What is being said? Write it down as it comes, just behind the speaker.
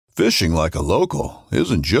Fishing like a local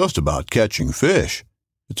isn't just about catching fish.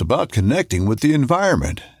 It's about connecting with the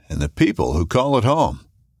environment and the people who call it home.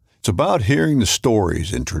 It's about hearing the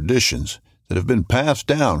stories and traditions that have been passed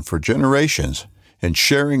down for generations and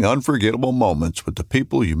sharing unforgettable moments with the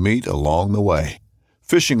people you meet along the way.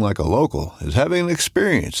 Fishing like a local is having an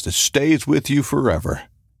experience that stays with you forever.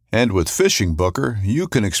 And with Fishing Booker, you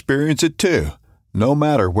can experience it too, no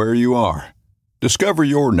matter where you are. Discover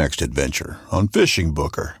your next adventure on Fishing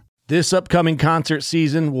Booker. This upcoming concert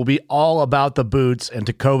season will be all about the boots, and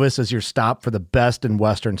Tecovas is your stop for the best in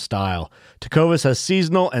Western style. Tecovas has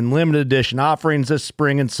seasonal and limited edition offerings this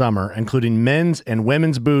spring and summer, including men's and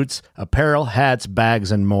women's boots, apparel, hats,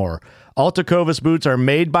 bags, and more. All Tecovas boots are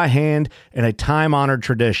made by hand in a time-honored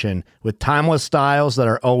tradition with timeless styles that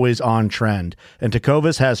are always on trend. And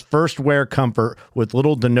Tecovas has first wear comfort with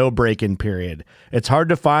little to no break-in period. It's hard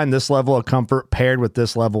to find this level of comfort paired with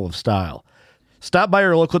this level of style. Stop by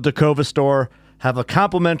your local Tecovas store, have a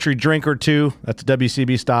complimentary drink or two, that's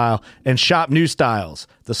WCB style, and shop new styles.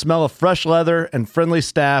 The smell of fresh leather and friendly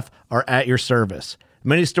staff are at your service.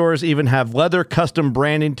 Many stores even have leather custom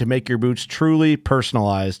branding to make your boots truly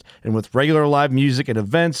personalized. And with regular live music and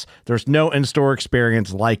events, there's no in-store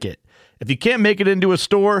experience like it. If you can't make it into a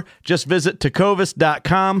store, just visit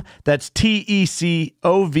tecovas.com. That's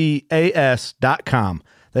TECOVAS.com.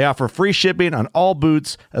 They offer free shipping on all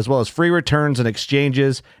boots, as well as free returns and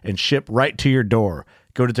exchanges, and ship right to your door.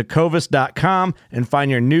 Go to tecovas.com and find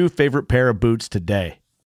your new favorite pair of boots today.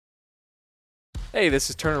 Hey, this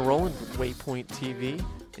is Turner Rowland with Waypoint TV,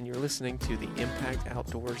 and you're listening to the Impact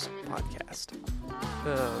Outdoors podcast.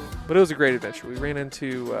 But it was a great adventure. We ran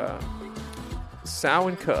into sow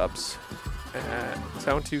and cubs,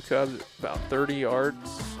 sow and two cubs about 30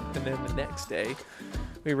 yards, and then the next day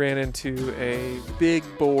we ran into a big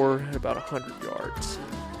boar at about 100 yards.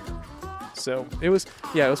 So it was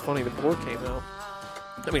funny. The boar came out.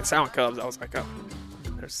 I mean, sow and cubs, I was like, oh,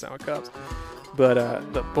 there's sow and cubs.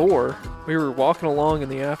 But the boar, we were walking along in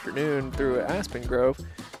the afternoon through an aspen grove,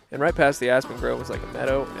 and right past the aspen grove was like a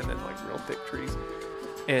meadow and then like real thick trees.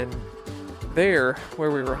 And there,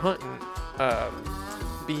 where we were hunting,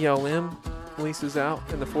 BLM leases out,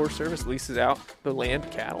 and the Forest Service leases out the land to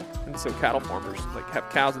cattle. And so cattle farmers like have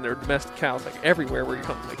cows, and they're domestic cows like everywhere where you're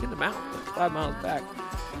hunting, like in the mountain, like 5 miles back.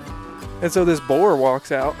 And so this boar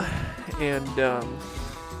walks out, and I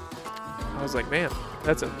was like, man,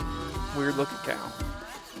 that's a weird looking cow.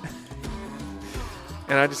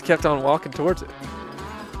 And I just kept on walking towards it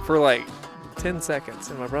for like 10 seconds,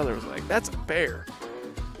 and my brother was like, that's a bear.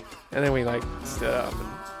 And then we like stood up and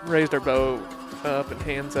raised our bow up and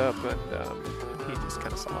hands up, and he just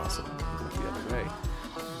kind of saw us and went the other way.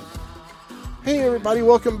 Hey everybody,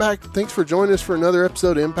 welcome back. Thanks for joining us for another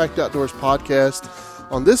episode of Impact Outdoors Podcast.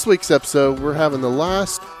 On this week's episode, we're having the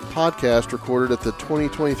last podcast recorded at the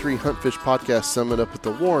 2023 Hunt Fish Podcast Summit up at the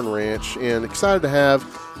Warren Ranch, and excited to have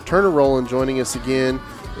Turner Rowland joining us again,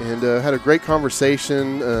 and had a great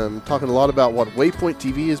conversation, talking a lot about what Waypoint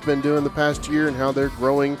TV has been doing the past year and how they're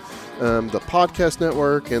growing the podcast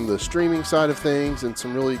network and the streaming side of things, and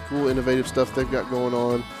some really cool innovative stuff they've got going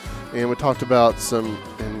on. And we talked about some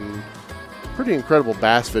pretty incredible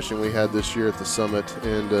bass fishing we had this year at the summit,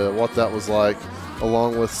 and what that was like,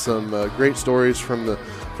 along with some great stories from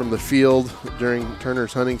the field during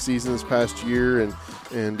Turner's hunting season this past year, and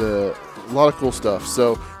a lot of cool stuff.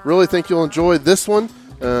 So really think you'll enjoy this one,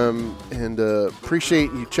 and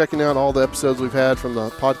appreciate you checking out all the episodes we've had from the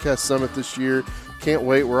podcast summit this year. Can't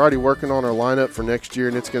wait. We're already working on our lineup for next year,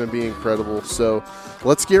 and it's going to be incredible. So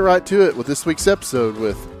let's get right to it with this week's episode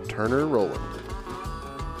with Turner Rowland.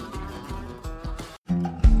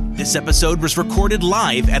 This episode was recorded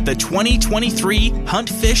live at the 2023 Hunt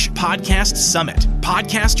Fish Podcast Summit.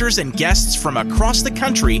 Podcasters and guests from across the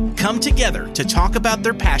country come together to talk about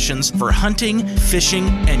their passions for hunting, fishing,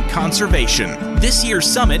 and conservation. This year's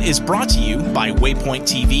summit is brought to you by Waypoint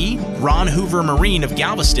TV, Ron Hoover Marine of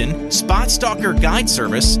Galveston, Spot Stalker Guide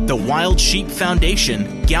Service, the Wild Sheep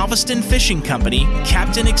Foundation, Galveston Fishing Company,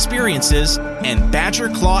 Captain Experiences, and Badger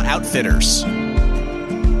Claw Outfitters.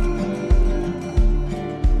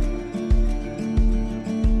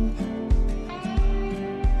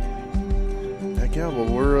 Yeah,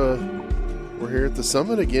 well, we're here at the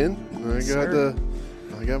summit again.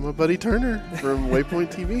 I got my buddy Turner from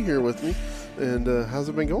Waypoint TV here with me. And how's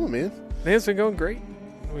it been going, man? Man, it's been going great.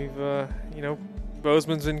 We've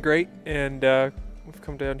Bozeman's been great, and we've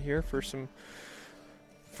come down here for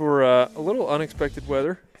a little unexpected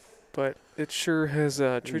weather, but it sure has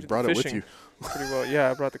treated the fishing pretty well.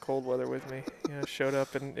 Yeah, I brought the cold weather with me. Yeah, I showed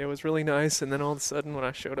up and it was really nice, and then all of a sudden when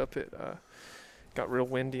I showed up, it got real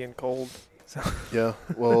windy and cold. So Yeah.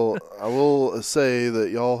 Well, I will say that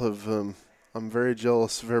y'all have. I'm very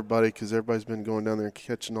jealous of everybody because everybody's been going down there and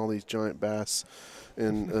catching all these giant bass.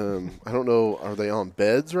 And I don't know, are they on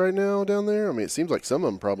beds right now down there? I mean, it seems like some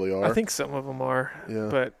of them probably are. I think some of them are. Yeah.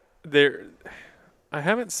 But I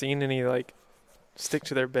haven't seen any like stick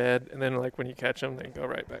to their bed and then like when you catch them, they go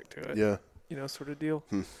right back to it. Yeah. You know, sort of deal.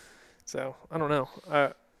 Hmm. So I don't know.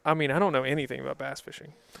 I mean, I don't know anything about bass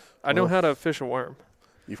fishing. I know Well, how to fish a worm.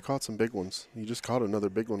 You've caught some big ones. You just caught another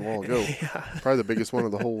big one a while ago. Yeah. Probably the biggest one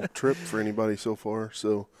of the whole trip for anybody so far.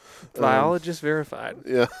 So, Biologist verified.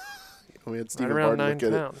 yeah. We had Right Stephen around Barton 9 look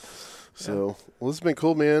at it. pounds. So, well, this has been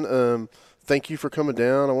cool, man. Thank you for coming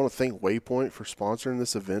down. I want to thank Waypoint for sponsoring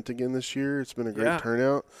this event again this year. It's been a great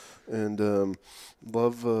turnout, and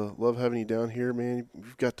love having you down here, man.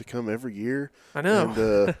 You've got to come every year. I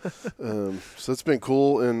know. And so it's been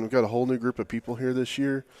cool, and we've got a whole new group of people here this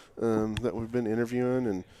year that we've been interviewing,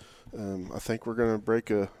 and I think we're going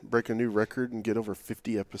to break a new record and get over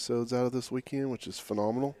 50 episodes out of this weekend, which is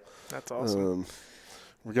phenomenal. That's awesome.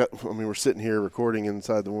 We're sitting here recording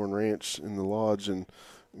inside the Warren Ranch in the lodge, and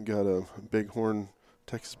got a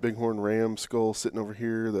Texas bighorn ram skull sitting over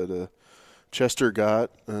here that Chester got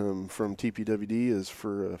from TPWD is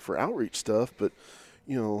for outreach stuff. But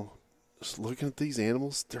just looking at these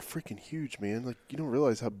animals, they're freaking huge, man. Like, you don't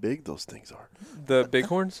realize how big those things are. The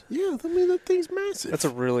bighorns? Yeah, I mean, that thing's massive. That's a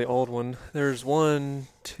really old one. There's 1,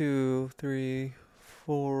 2, 3,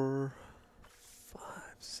 4, 5,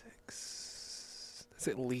 6. That's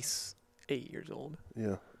at least 8 years old.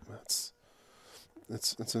 Yeah,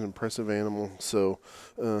 it's an impressive animal. So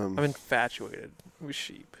I'm infatuated with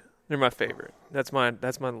sheep. They're my favorite. That's my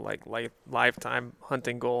like lifetime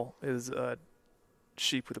hunting goal is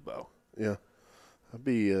sheep with a bow. Yeah, that'd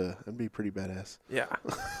be pretty badass. Yeah.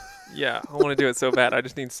 Yeah, I want to do it so bad. I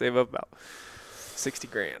just need to save up about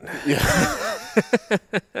 $60,000.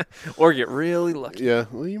 Yeah. Or get really lucky. Yeah,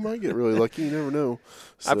 well, you might get really lucky. You never know.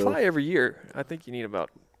 I apply every year. I think you need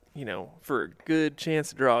about, for a good chance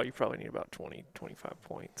to draw, you probably need about 20, 25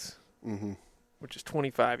 points, which is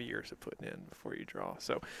 25 years of putting in before you draw.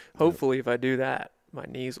 So hopefully if I do that, my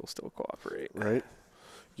knees will still cooperate. Right.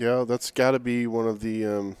 Yeah, that's got to be one of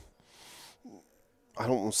the, I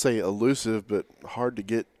don't want to say elusive, but hard to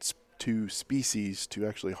get to species to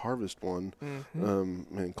actually harvest one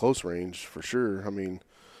in close range for sure. I mean,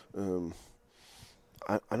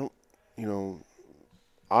 I don't,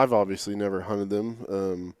 I've obviously never hunted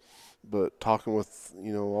them, but talking with,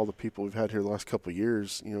 all the people we've had here the last couple of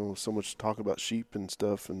years, so much talk about sheep and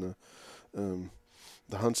stuff, and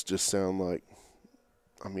the hunts just sound like,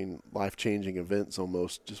 life-changing events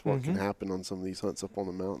almost, just what can happen on some of these hunts up on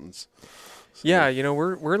the mountains. So. Yeah,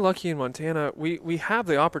 we're lucky in Montana. We have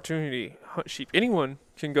the opportunity to hunt sheep. Anyone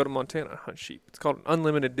can go to Montana and hunt sheep. It's called an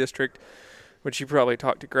unlimited district, which you probably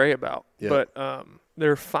talked to Gray about. Yeah. But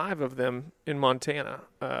there are 5 of them in Montana.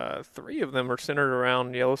 3 of them are centered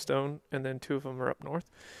around Yellowstone, and then 2 of them are up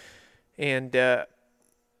north. And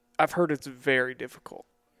I've heard it's very difficult.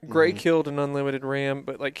 Gray killed an unlimited ram,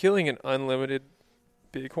 but like killing an unlimited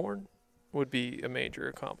bighorn would be a major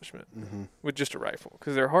accomplishment with just a rifle,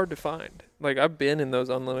 because they're hard to find. Like, I've been in those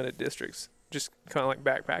unlimited districts, just kind of like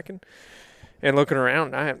backpacking and looking around,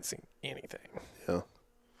 and I haven't seen anything. Yeah.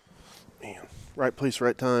 Man, right place,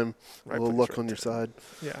 right time. Right a little place, luck right on your time. side.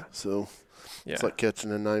 Yeah. So Yeah. it's like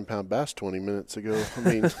catching a 9-pound bass 20 minutes ago. I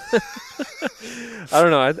mean, I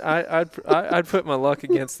don't know. I'd put my luck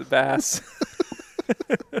against the bass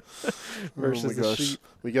versus the sheep.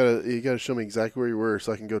 You gotta show me exactly where you were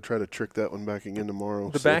so I can go try to trick that one back again tomorrow.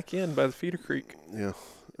 The back end by the feeder creek. Yeah.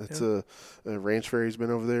 It's a ranch fairy's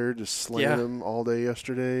been over there just slaying them all day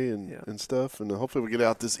yesterday and stuff, and hopefully we get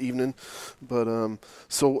out this evening. But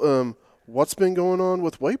what's been going on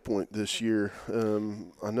with Waypoint this year?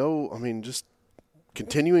 Just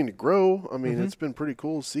continuing to grow. It's been pretty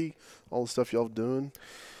cool to see all the stuff y'all doing.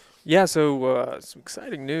 Yeah, so some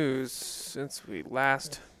exciting news since we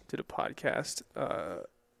last did a podcast.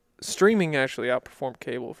 Streaming actually outperformed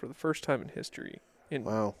cable for the first time in history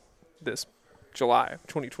in this July of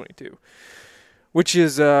 2022, which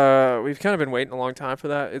is we've kind of been waiting a long time for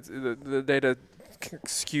that. It's the data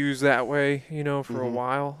skews that way, for a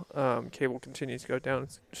while. Cable continues to go down,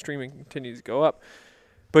 streaming continues to go up.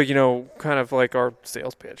 But, kind of like our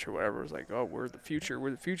sales pitch or whatever is like, oh, we're the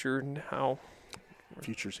future, and how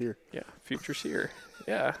future's here. Yeah, future's here.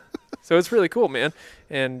 Yeah. So it's really cool, man.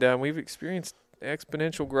 And we've experienced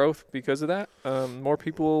exponential growth because of that. More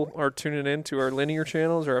people are tuning into our linear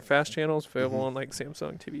channels or our fast channels available on like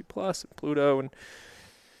Samsung TV Plus and Pluto. And,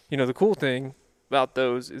 the cool thing about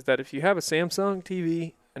those is that if you have a Samsung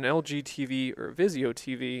TV an LG TV or a Vizio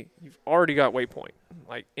TV, you've already got Waypoint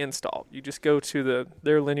like installed. You just go to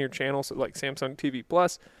their linear channels, so like Samsung TV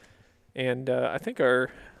Plus, and I think I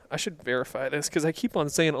should verify this because I keep on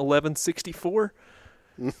saying 1164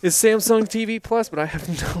 is Samsung TV Plus, but I have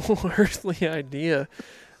no earthly idea.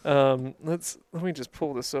 Let me just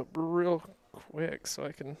pull this up real quick so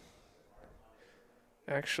I can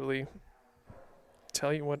actually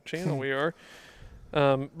tell you what channel we are.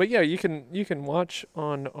 But yeah, you can watch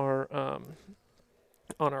on our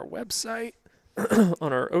website,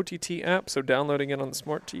 on our OTT app. So downloading it on the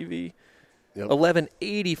smart TV. Yep.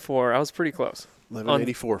 1184. I was pretty close.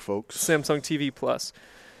 1184, folks. Samsung TV Plus.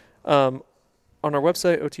 On our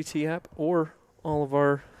website, OTT app, or all of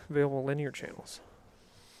our available linear channels.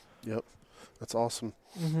 Yep, that's awesome.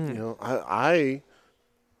 Mm-hmm. You know, I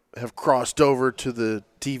have crossed over to the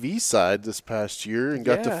TV side this past year and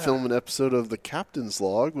got to film an episode of The Captain's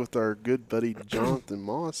Log with our good buddy Jonathan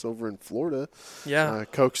Moss over in Florida. Yeah. I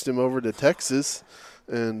coaxed him over to Texas,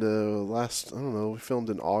 and we filmed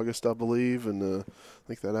in August, I believe, and I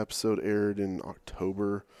think that episode aired in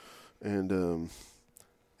October, and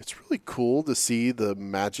it's really cool to see the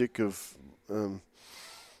magic of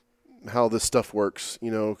how this stuff works, you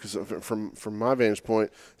know, because from my vantage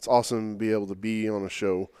point, it's awesome to be able to be on a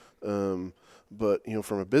show. But, you know,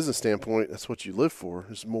 from a business standpoint, that's what you live for,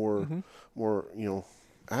 is more, you know,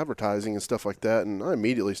 advertising and stuff like that. And I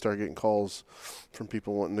immediately started getting calls from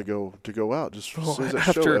people wanting to go out just as soon as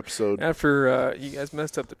that show episode. After you guys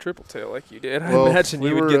messed up the triple tail like you did, I imagine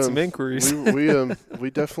you would get some inquiries. We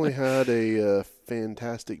definitely had a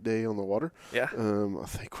fantastic day on the water. Yeah. I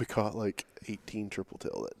think we caught like 18 triple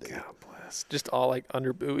tail that day. God bless. Just all like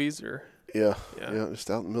under buoys or? Yeah, just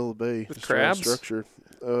out in the middle of the bay. With just crabs? Structured.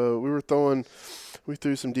 We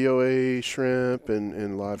threw some DOA shrimp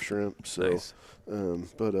and live shrimp. So, nice.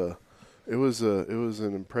 It was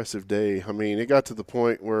an impressive day. I mean, it got to the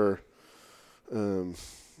point where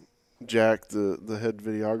Jack, the head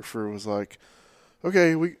videographer, was like,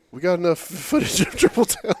 "Okay, we got enough footage of triple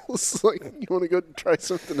tails. Like, you want to go try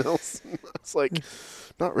something else?" And I was like,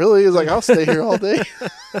 "Not really." He's like, "I'll stay here all day."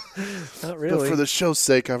 Not really. But for the show's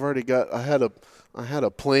sake, I had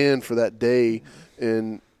a plan for that day,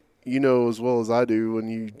 and you know as well as I do, when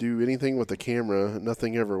you do anything with a camera,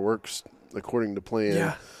 nothing ever works according to plan.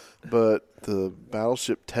 Yeah. But the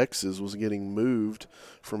battleship Texas was getting moved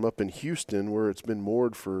from up in Houston, where it's been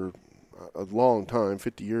moored for a long time,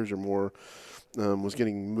 50 years or more, was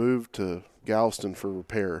getting moved to Galveston for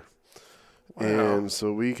repair. Wow. And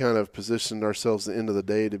so we kind of positioned ourselves at the end of the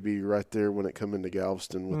day to be right there when it come into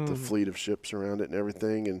Galveston with the fleet of ships around it and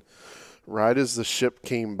everything. And right as the ship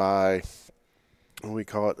came by, we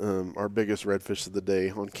caught our biggest redfish of the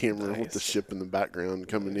day on camera with the ship in the background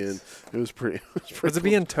coming in. It was pretty. Was it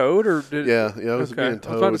being towed or did? Yeah, it was being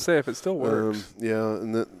towed. I was about to say if it still works.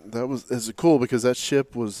 And that was cool because that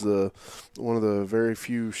ship was one of the very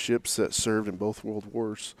few ships that served in both World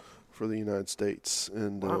Wars for the United States,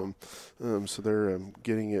 and so they're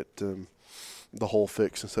getting it the hull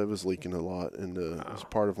fixed instead of leaking a lot, and it's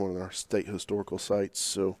part of one of our state historical sites.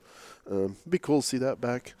 So it'd be cool to see that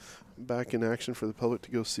back in action for the public to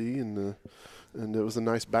go see, and it was a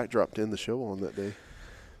nice backdrop to end the show on that day.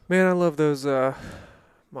 Man, I love those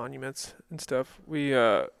monuments and stuff.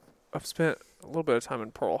 I've spent a little bit of time in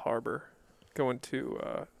Pearl Harbor, going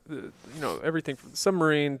to everything from the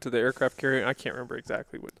submarine to the aircraft carrier. I can't remember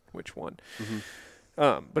exactly which one,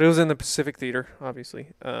 but it was in the Pacific Theater, obviously.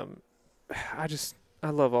 I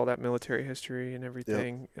love all that military history and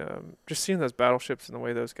everything. Yep. Just seeing those battleships and the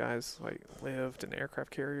way those guys like lived, and the aircraft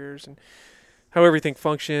carriers, and how everything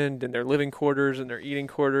functioned, and their living quarters and their eating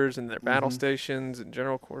quarters and their battle stations and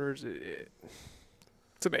general quarters.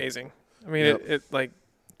 It's amazing. I mean,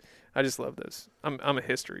 I just love this. I'm a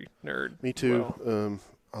history nerd. Me too. Well.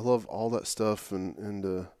 I love all that stuff, and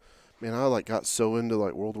man, I got so into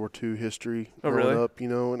World War II history growing up, you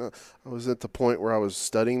know, and I was at the point where I was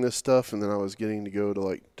studying this stuff, and then I was getting to go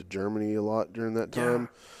to Germany a lot during that time,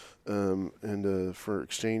 and for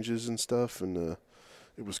exchanges and stuff, and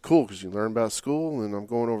it was cool because you learn about school, and I'm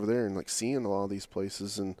going over there and seeing a lot of these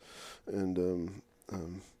places, and you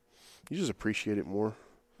just appreciate it more,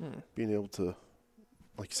 being able to.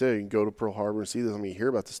 Like you said, you can go to Pearl Harbor and see this. I mean, you hear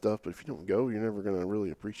about the stuff, but if you don't go, you're never going to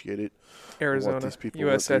really appreciate it. Arizona,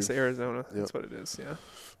 USS Arizona. That's what it is, yeah.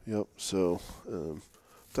 Yep. So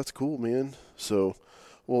that's cool, man. So,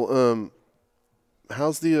 well,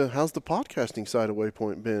 how's the podcasting side of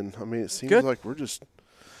Waypoint been? I mean, it seems like we're just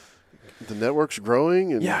the network's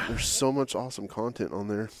growing, and there's so much awesome content on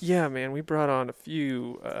there. Yeah, man. We brought on a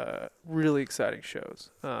few really exciting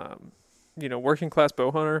shows. Working Class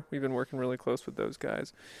Bow Hunter. We've been working really close with those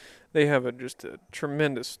guys. They have just a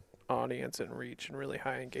tremendous audience and reach and really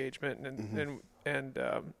high engagement and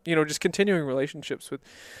just continuing relationships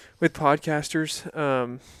with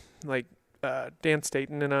podcasters. Like Dan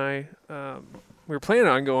Staten and I, we were planning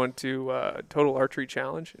on going to Total Archery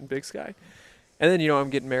Challenge in Big Sky. And then, I'm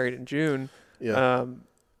getting married in June. Yeah.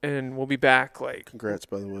 And we'll be back Congrats,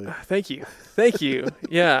 by the way. Thank you.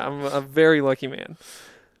 Yeah, I'm a very lucky man.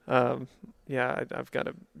 I've got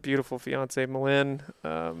a beautiful fiance, Malin,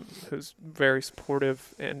 who's very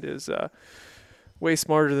supportive and is way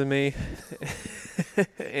smarter than me.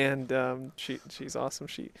 And she's awesome.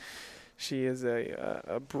 She is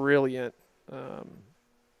a brilliant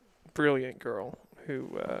girl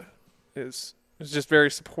who is just very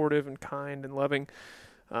supportive and kind and loving.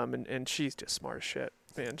 And she's just smart as shit.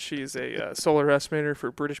 Man, she's a solar estimator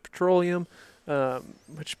for British Petroleum,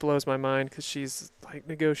 which blows my mind because she's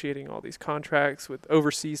negotiating all these contracts with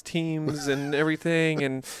overseas teams and everything,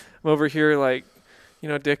 and I'm over here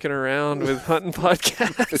dicking around with hunting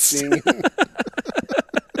podcasts.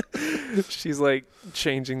 She's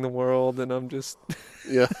changing the world, and I'm just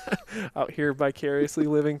out here vicariously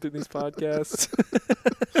living through these podcasts.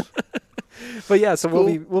 But yeah, so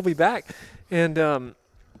cool. we'll be back, and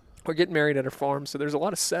we're getting married at her farm, so there's a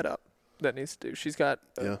lot of setup that needs to do. She's got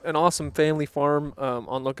an awesome family farm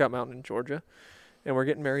on Lookout Mountain in Georgia, and we're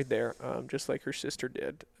getting married there, just like her sister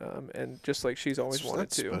did, and just like she's always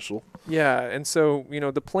wanted to. Special. Yeah, and so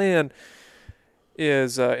the plan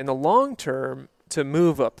is in the long term to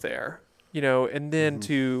move up there, and then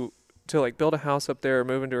to build a house up there,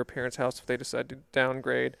 move into her parents' house if they decide to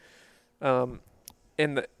downgrade.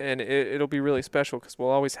 And it'll be really special because we'll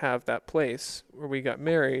always have that place where we got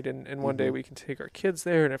married, and one day we can take our kids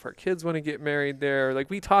there, and if our kids want to get married there,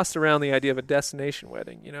 we tossed around the idea of a destination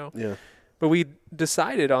wedding, Yeah. But we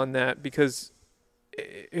decided on that because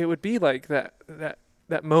it would be like that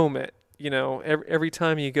moment, every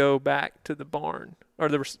time you go back to the barn, or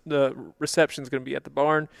the reception's going to be at the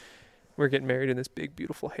barn. We're getting married in this big,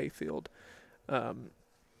 beautiful hayfield, and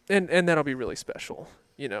that'll be really special.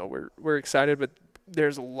 We're excited, but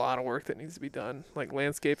there's a lot of work that needs to be done,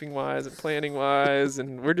 landscaping wise and planning wise,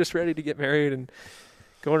 and we're just ready to get married and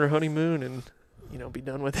go on our honeymoon and be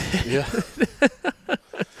done with it. Yeah.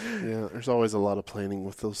 Yeah, there's always a lot of planning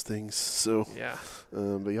with those things. So yeah.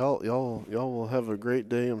 But y'all will have a great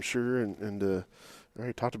day, I'm sure, and I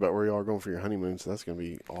already talked about where y'all are going for your honeymoon, so that's going to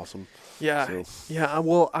be awesome. Yeah. So. Yeah.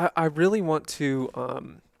 Well, I really want to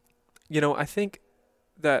I think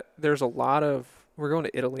that there's a lot of, we're going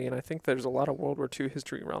to Italy, and I think there's a lot of World War II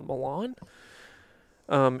history around Milan,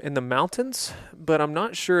 in the mountains, but I'm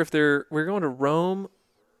not sure if we're going to Rome.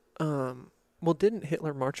 Well, didn't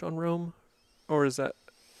Hitler march on Rome, or was that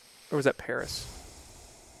Paris?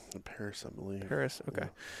 Paris, I believe. Paris, okay.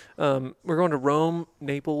 Yeah. We're going to Rome,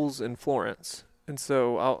 Naples, and Florence, and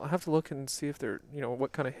so I'll have to look and see if there,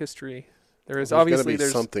 what kind of history there is. Well, obviously,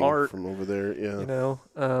 there's something art from over there, yeah.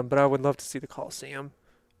 But I would love to see the Colosseum.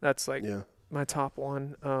 That's my top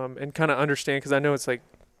one, and kind of understand, because I know it's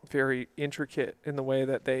very intricate in the way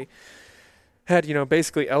that they had,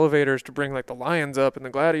 basically elevators to bring the lions up and the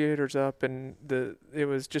gladiators up, and it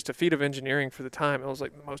was just a feat of engineering for the time. It was the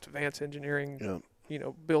most advanced engineering,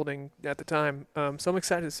 building at the time. So I'm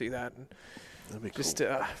excited to see that, and that'd be just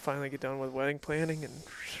cool. finally get done with wedding planning and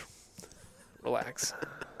relax.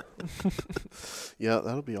 Yeah,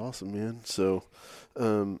 that'll be awesome, man. So,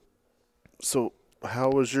 how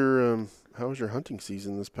was your hunting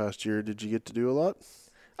season this past year? Did you get to do a lot?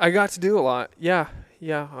 I got to do a lot. Yeah.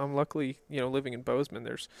 I'm luckily, living in Bozeman.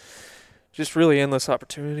 There's just really endless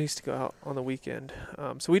opportunities to go out on the weekend.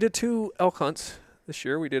 So we did 2 elk hunts this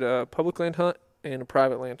year. We did a public land hunt and a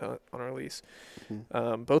private land hunt on our lease,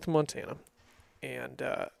 both in Montana. And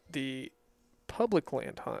the public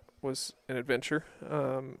land hunt was an adventure.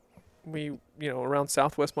 We, around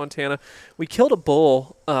southwest Montana, we killed a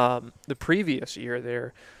bull the previous year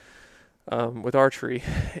there. With archery,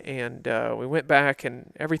 and we went back,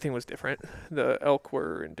 and everything was different. The elk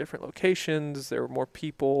were in different locations. There were more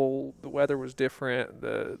people. The weather was different.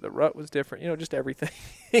 The rut was different. Just everything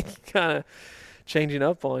kind of changing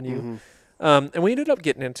up on you. And we ended up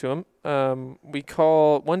getting into them.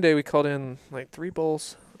 One day we called in 3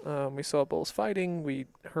 bulls. We saw bulls fighting. We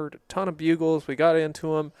heard a ton of bugles. We got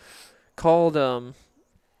into them. Called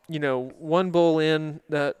one bull in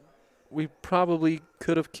that we probably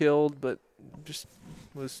could have killed, but just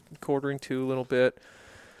was quartering to a little bit.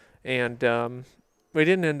 And we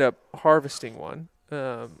didn't end up harvesting one.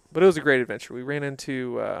 But it was a great adventure. We ran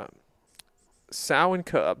into sow and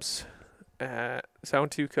cubs saw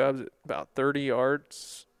 2 cubs at about 30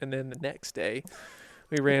 yards, and then the next day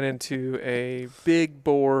we ran into a big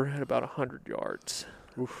boar at about 100 yards.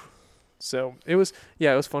 Oof. So it was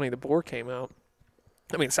funny. The boar came out.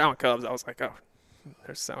 I mean, sound cubs, I was like, oh,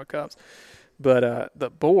 there's sound cubs. But the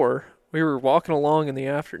boar, we were walking along in the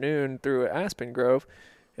afternoon through an aspen grove,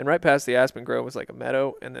 and right past the aspen grove was like a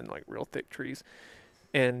meadow and then like real thick trees.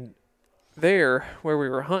 And there, where we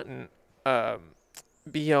were hunting,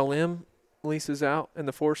 BLM leases out, and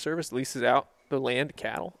the Forest Service leases out the land to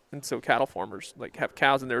cattle. And so cattle farmers like have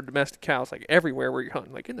cows, and they're domestic cows like everywhere where you're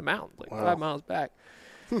hunting, like in the mountains, like 5 miles back.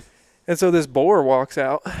 And so this boar walks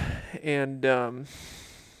out, and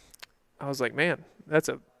I was like, man, that's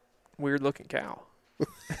a weird looking cow.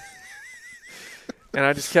 And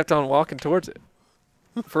I just kept on walking towards it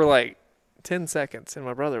for like 10 seconds. And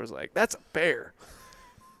my brother was like, that's a bear.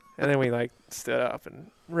 And then we like stood up and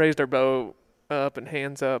raised our bow up and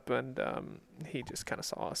hands up, and he just kind of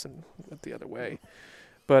saw us and went the other way.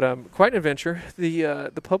 But quite an adventure.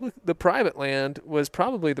 The private land was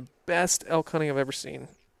probably the best elk hunting I've ever seen.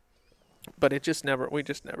 But we just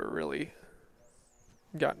never really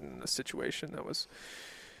got in a situation that was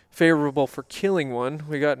favorable for killing one.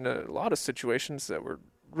 We got in a lot of situations that were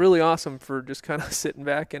really awesome for just kind of sitting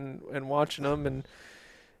back and watching them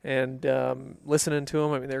and listening to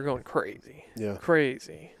them. I mean, they were going crazy. Yeah.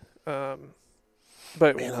 Crazy. But,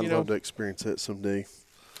 man, I'd love to experience that someday.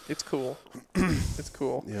 It's cool. It's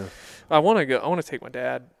cool. Yeah. I want to take my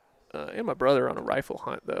dad and my brother on a rifle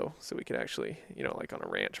hunt, though, so we could actually, like on a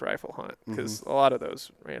ranch rifle hunt, because a lot of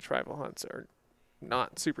those ranch rifle hunts are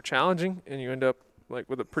not super challenging, and you end up like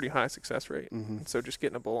with a pretty high success rate. And so just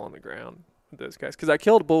getting a bull on the ground with those guys, because I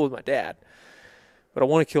killed a bull with my dad, but I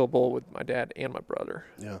want to kill a bull with my dad and my brother.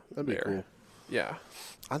 Yeah, that'd be cool. Yeah.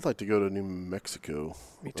 I'd like to go to New Mexico.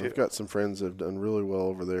 Me too. I've got some friends that have done really well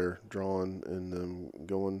over there, drawing and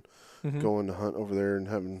going to hunt over there and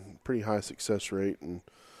having pretty high success rate. And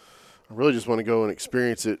I really just want to go and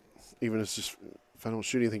experience it, even if it's just if I don't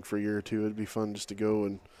shoot anything for a year or two. It'd be fun just to go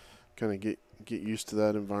and kind of get used to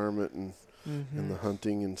that environment and the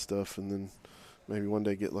hunting and stuff, and then maybe one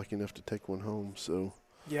day get lucky enough to take one home. So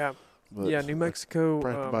yeah, but yeah, New Mexico.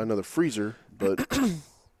 Probably have to buy another freezer, but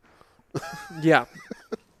yeah,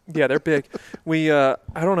 they're big. We I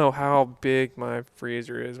don't know how big my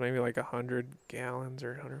freezer is, maybe like 100 gallons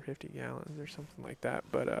or 150 gallons or something like that.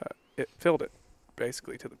 But it filled it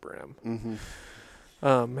basically to the brim.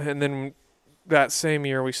 And then that same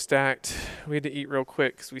year we had to eat real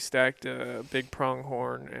quick because we stacked a big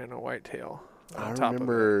pronghorn and a whitetail. I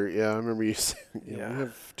remember you saying, we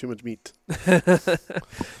have too much meat.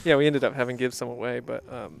 Yeah, we ended up having to give some away, but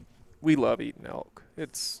we love eating elk.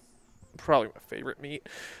 It's probably my favorite meat.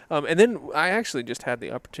 And then I actually just had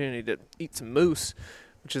the opportunity to eat some moose,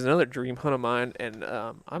 which is another dream hunt of mine, and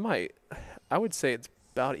I would say it's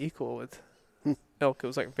about equal with elk. It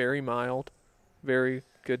was like very mild, very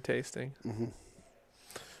good tasting.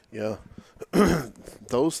 Yeah.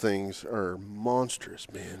 Those things are monstrous,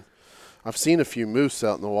 man. I've seen a few moose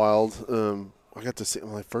out in the wild. I got to see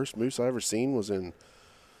my first moose I ever seen was in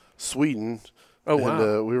Sweden. Oh, wow.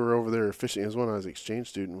 And we were over there fishing. It was when I was an exchange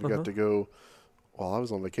student. We got to go, while I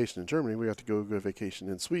was on vacation in Germany, we got to go vacation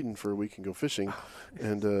in Sweden for a week and go fishing.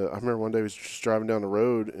 And I remember one day we was just driving down the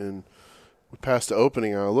road, and we passed the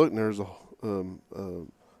opening, and I looked, and there was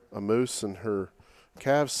a moose and her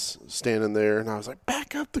calves standing there, and I was like,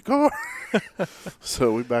 back up the car.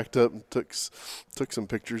 So we backed up and took some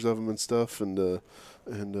pictures of them and stuff, and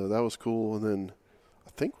that was cool. And then I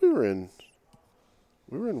think we were in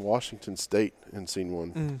Washington State and seen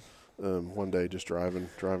one one day, just driving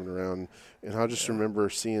around, and I just remember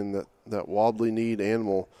seeing that wobbly kneed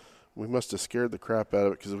animal. We must have scared the crap out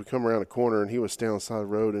of it, because we come around a corner and he was standing on the side of the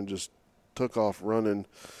road and just took off running,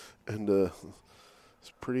 and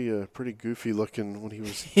it's pretty goofy looking when he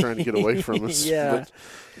was trying to get away from us. Yeah.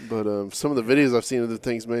 But some of the videos I've seen of the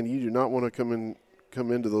things, man, you do not want to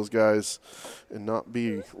come into those guys and not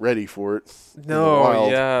be ready for it. No,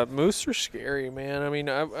 yeah, moose are scary, man. I mean,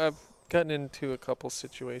 I've gotten into a couple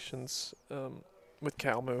situations with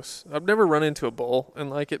cow moose. I've never run into a bull and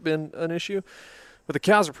like it been an issue, but the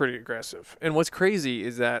cows are pretty aggressive. And what's crazy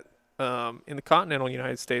is that in the continental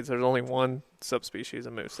United States, there's only one subspecies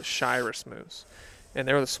of moose, the Shiras moose, and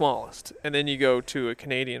they're the smallest. And then you go to a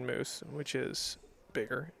Canadian moose, which is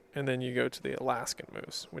bigger, and then you go to the Alaskan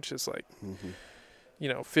moose, which is like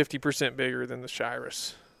 50% bigger than the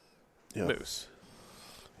Shiras moose.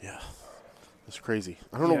 Yeah, that's crazy.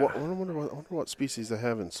 I don't know. I wonder what species they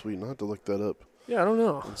have in Sweden. I will have to look that up. Yeah, I don't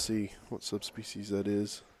know. And see what subspecies that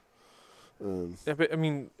is. Yeah, but I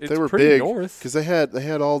mean, it's they were pretty big north, because they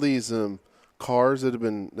had all these cars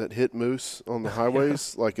that hit moose on the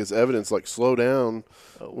highways, like as evidence, like slow down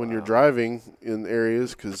when you're driving in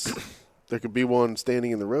areas, because there could be one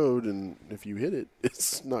standing in the road, and if you hit it,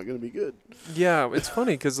 it's not going to be good. Yeah, it's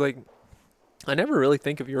funny because like I never really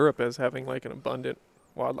think of Europe as having like an abundant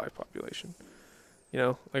wildlife population. You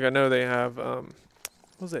know, like I know they have what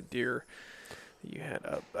was that deer that you had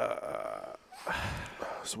up?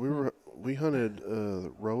 So we hunted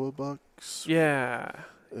roa bucks. Yeah.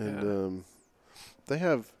 And they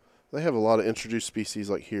have a lot of introduced species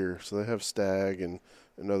like here. So they have stag and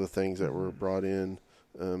other things that were brought in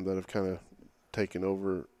that have kind of taken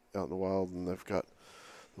over out in the wild, and they've got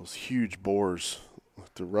those huge boars,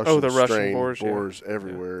 the Russian strain boars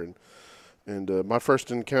everywhere. And my first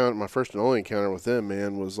and only encounter with them,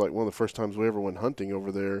 man, was like one of the first times we ever went hunting over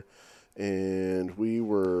there, and we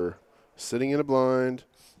were sitting in a blind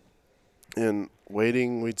and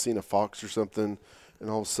waiting. We'd seen a fox or something. And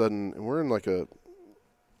all of a sudden, and we're in like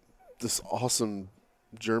this awesome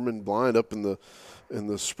German blind up in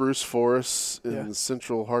the spruce forests in the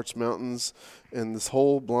central Harz Mountains, and this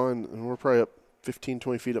whole blind, and we're probably up 15,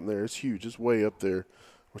 20 feet up there. It's huge. It's way up there,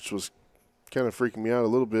 which was kind of freaking me out a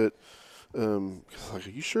little bit. Like, are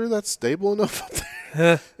you sure that's stable enough up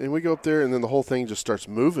there? And we go up there, and then the whole thing just starts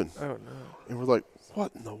moving. Oh, no. And we're like,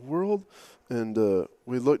 what in the world? And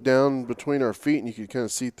we looked down between our feet, and you could kind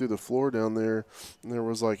of see through the floor down there. And there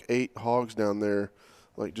was like 8 hogs down there,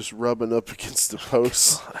 like just rubbing up against the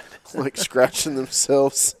posts, like scratching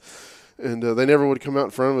themselves. And they never would come out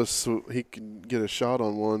in front of us so he could get a shot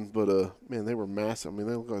on one. But, man, they were massive. I mean,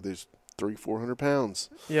 they look like they're 300-400 pounds.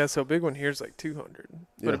 Yeah, so a big one here is like 200.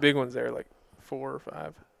 But a big one's there like 4 or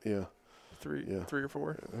 5. Yeah. 3 or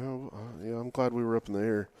 4. Yeah, I'm glad we were up in the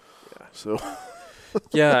air. Yeah. So...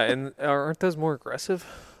 Yeah, and aren't those more aggressive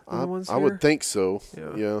than the ones here? I would think so.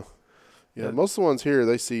 Yeah. Most of the ones here,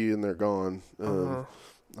 they see you and they're gone.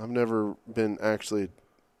 I've never been actually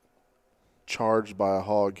charged by a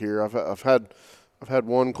hog here. I've had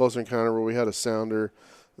one close encounter where we had a sounder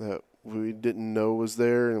that we didn't know was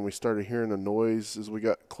there, and we started hearing a noise as we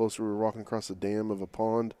got closer. We were walking across the dam of a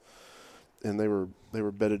pond, and they were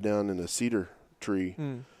bedded down in a cedar tree,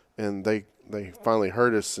 and they finally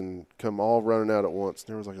heard us and come all running out at once.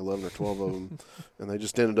 There was like 11 or 12 of them, and they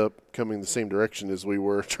just ended up coming the same direction as we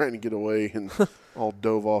were, trying to get away, and all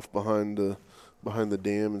dove off behind the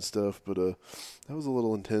dam and stuff. But that was a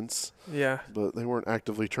little intense. Yeah. But they weren't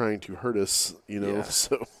actively trying to hurt us, Yeah.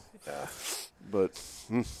 So. Yeah. But.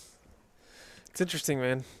 It's interesting,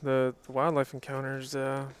 man. The wildlife encounters,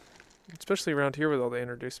 especially around here with all the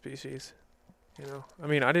introduced species. You know, I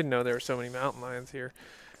mean, I didn't know there were so many mountain lions here.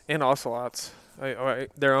 And ocelots.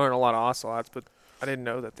 There aren't a lot of ocelots, but I didn't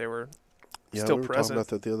know that they were still we were present. Talking about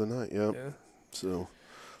that the other night. Yep. Yeah.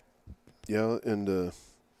 So, and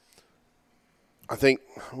I think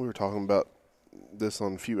we were talking about this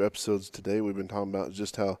on a few episodes today. We've been talking about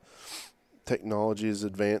just how technology has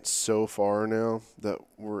advanced so far now that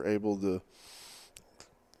we're able to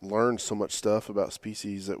learn so much stuff about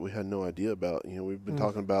species that we had no idea about. You know, we've been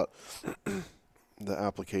talking about the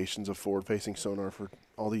applications of forward-facing sonar for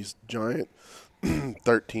all these giant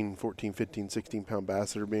 13, 14, 15, 16-pound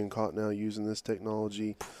bass that are being caught now using this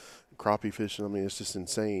technology. Crappie fishing, I mean, it's just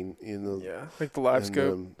insane. Like the live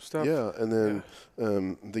scope stuff. Yeah, and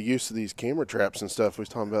then the use of these camera traps and stuff. We was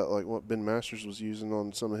talking about like what Ben Masters was using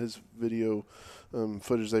on some of his video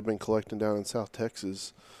footage they've been collecting down in South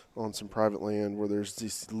Texas on some private land where there's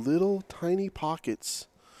these little tiny pockets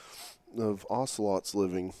of ocelots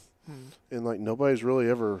living. And like nobody's really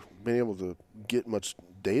ever been able to get much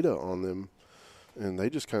data on them, and they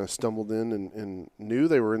just kind of stumbled in and knew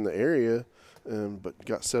they were in the area, but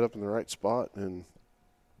got set up in the right spot and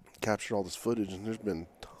captured all this footage. And there's been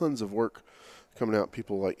tons of work coming out,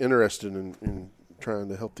 people like interested in trying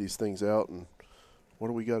to help these things out, and what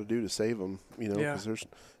do we got to do to save them? You know, because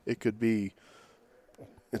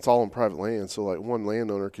it's all on private land, so like one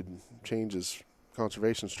landowner could change his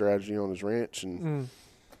conservation strategy on his ranch and.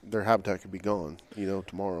 Their habitat could be gone,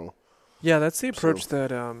 tomorrow. Yeah, that's the approach that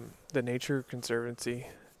the Nature Conservancy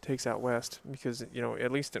takes out west, because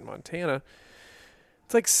at least in Montana,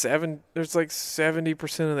 it's like there's like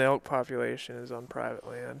 70% of the elk population is on private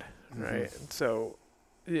land, right? And so,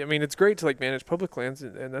 I mean, it's great to like manage public lands,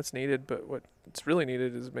 and that's needed, but what's really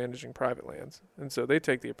needed is managing private lands. And so they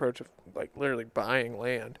take the approach of like literally buying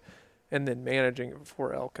land and then managing it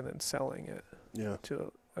for elk and then selling it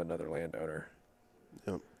to another landowner.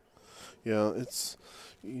 Yep. Yeah,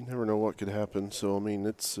 you never know what could happen. So I mean,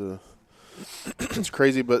 it's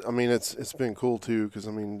crazy, but I mean, it's been cool too, because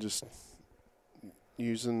I mean, just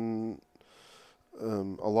using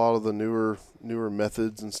a lot of the newer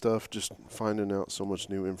methods and stuff, just finding out so much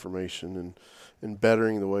new information and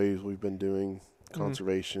bettering the ways we've been doing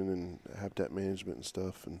conservation and habitat management and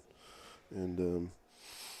stuff, and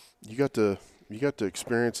you got to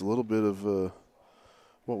experience a little bit of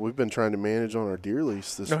what we've been trying to manage on our deer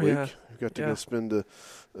lease this week. Yeah. You got to go spend a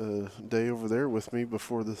day over there with me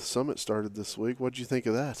before the summit started this week. What'd you think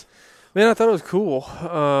of that? Man, I thought it was cool.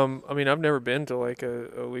 I mean, I've never been to like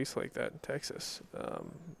a lease like that in Texas.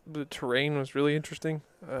 The terrain was really interesting.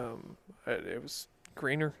 It was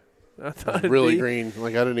greener than I thought it'd Really be. green.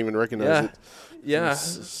 Like, I didn't even recognize it. Yeah. It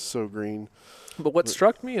was so green. But what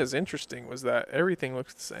struck me as interesting was that everything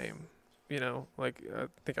looks the same. You know, like I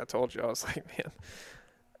think I told you, I was like, man,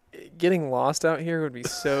 getting lost out here would be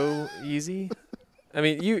so easy. I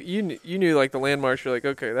mean, you knew like the landmarks. You're like,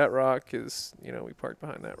 okay, that rock is, you know, we parked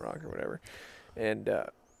behind that rock or whatever. And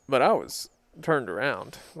but I was turned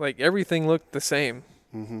around. Like everything looked the same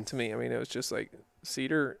to me. I mean, it was just like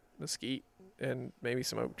cedar, mesquite, and maybe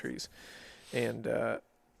some oak trees. And I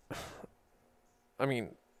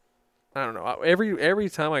mean, I don't know. Every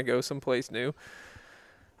time I go someplace new,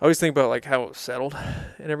 I always think about like how it was settled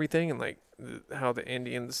and everything, and like how the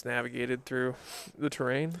Indians navigated through the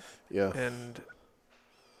terrain. Yeah. And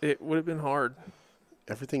it would have been hard.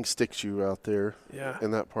 Everything sticks you out there in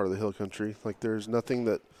that part of the hill country. Like, there's nothing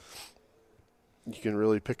that you can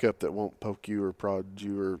really pick up that won't poke you or prod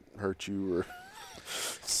you or hurt you or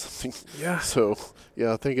something. Yeah. So,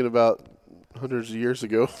 yeah, thinking about hundreds of years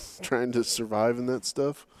ago, trying to survive in that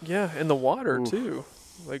stuff. Yeah, and the water, too.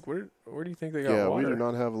 Like, where do you think they got water? Yeah, we do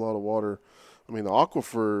not have a lot of water. I mean, the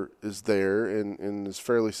aquifer is there and is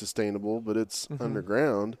fairly sustainable, but it's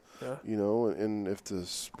underground, you know, and if the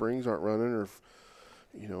springs aren't running or,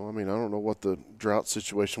 you know, I mean, I don't know what the drought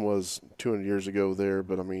situation was 200 years ago there,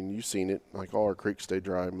 but, I mean, you've seen it. Like, all our creeks stay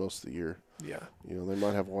dry most of the year. Yeah. You know, they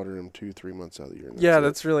might have water in them 2-3 months out of the year.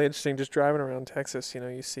 That's really interesting. Just driving around Texas, you know,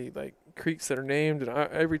 you see, like, creeks that are named, and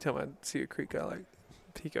every time I see a creek, I, like,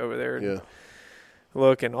 peek over there and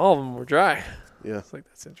look, and all of them were dry. Yeah. It's like,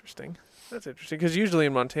 that's interesting. That's interesting, because usually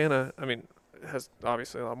in Montana, I mean, it has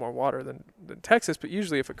obviously a lot more water than Texas, but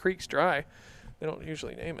usually if a creek's dry, they don't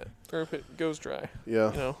usually name it, or if it goes dry.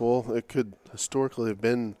 Yeah, you know? Well, it could historically have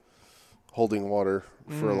been holding water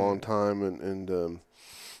for a long time, and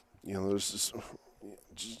you know, there's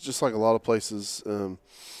just like a lot of places,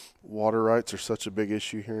 water rights are such a big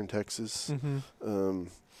issue here in Texas.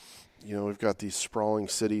 You know, we've got these sprawling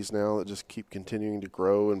cities now that just keep continuing to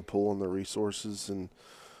grow and pull on the resources, and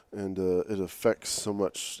it affects so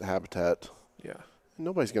much habitat. Yeah.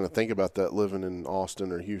 Nobody's going to think about that living in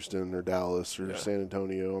Austin or Houston or Dallas or San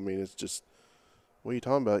Antonio. I mean, it's just, what are you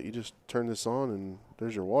talking about? You just turn this on and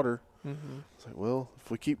there's your water. It's like, well, if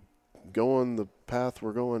we keep going the path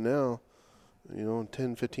we're going now, you know, in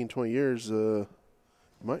 10, 15, 20 years, you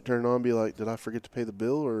might turn it on and be like, did I forget to pay the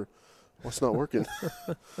bill, or what's not working?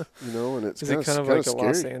 You know, and it's kind of like a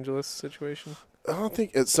Los Angeles situation? I don't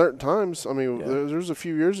think at certain times. I mean, there's a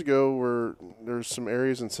few years ago where there's some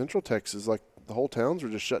areas in central Texas, like the whole towns were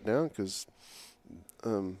just shut down because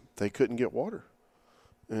they couldn't get water.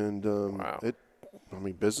 And I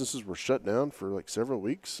mean, businesses were shut down for like several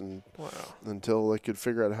weeks and until they could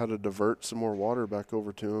figure out how to divert some more water back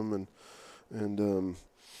over to them. And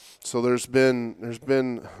so there's been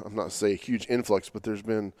I'm not saying a huge influx, but there's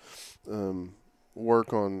been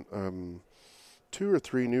work on 2 or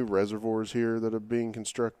 3 new reservoirs here that are being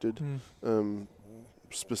constructed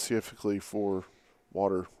specifically for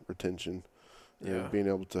water retention and being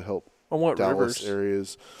able to help Dallas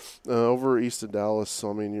areas. Over east of Dallas, so,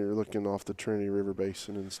 I mean, you're looking off the Trinity River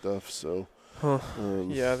Basin and stuff. So,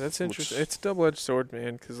 yeah, that's interesting. It's a double-edged sword,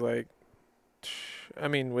 man, because, like, I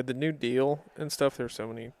mean, with the New Deal and stuff, there's so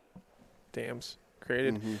many dams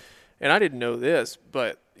created. And I didn't know this,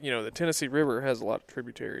 but, you know, the Tennessee River has a lot of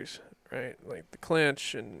tributaries, right? Like the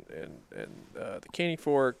Clinch and the Caney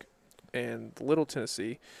Fork and the Little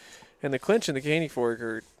Tennessee. And the Clinch and the Caney Fork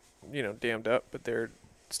are, you know, dammed up, but they're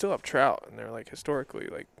still have trout, and they're, like, historically,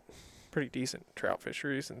 like, pretty decent trout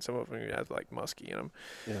fisheries, and some of them even have, like, muskie in them.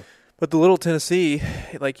 Yeah. But the Little Tennessee,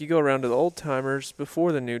 like, you go around to the old timers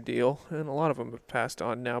before the New Deal, and a lot of them have passed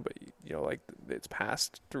on now, but, you know, like, it's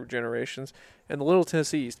passed through generations. And the Little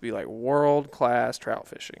Tennessee used to be, like, world-class trout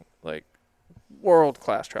fishing. Like,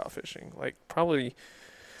 world-class trout fishing. Like, probably,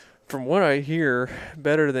 from what I hear,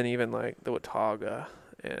 better than even, like, the Watauga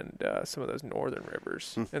and some of those northern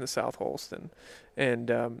rivers in the South Holston.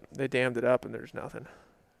 And they dammed it up, and there's nothing,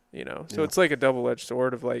 you know. So it's like a double-edged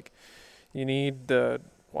sword of, like, you need the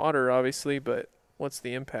water, obviously, but what's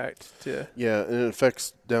the impact to... Yeah, and it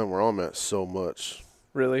affects down where I'm at so much.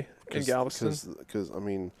 Really? In Galveston? Because, I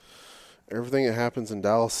mean, everything that happens in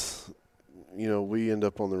Dallas, we end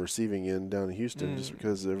up on the receiving end down in Houston just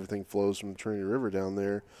because everything flows from the Trinity River down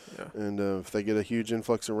there. Yeah. And if they get a huge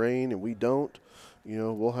influx of rain and we don't,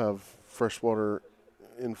 we'll have freshwater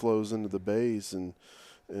inflows into the bays. And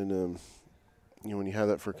when you have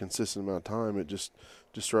that for a consistent amount of time, it just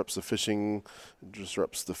disrupts the fishing,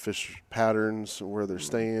 disrupts the fish patterns where they're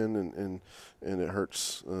staying, and it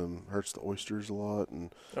hurts the oysters a lot,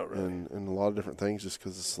 and and a lot of different things just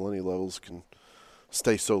because the salinity levels can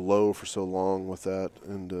stay so low for so long with that,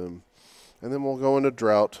 and then we'll go into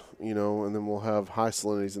drought, and then we'll have high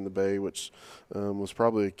salinities in the bay, which was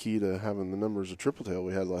probably a key to having the numbers of triple tail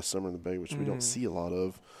we had last summer in the bay, which we don't see a lot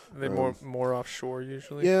of. Are they more offshore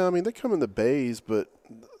usually? Yeah, I mean, they come in the bays, but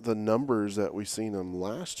the numbers that we seen them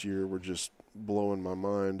last year were just blowing my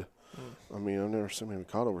mind. I mean, I've never seen me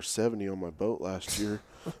caught over 70 on my boat last year,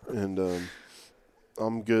 and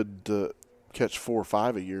I'm good to catch 4 or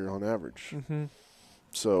 5 a year on average. Mm-hmm.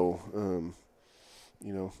 So,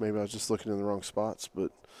 maybe I was just looking in the wrong spots,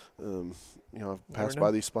 but I've passed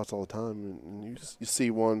by these spots all the time, and you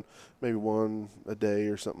see maybe one a day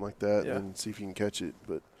or something like that, and see if you can catch it.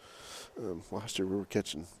 But last year we were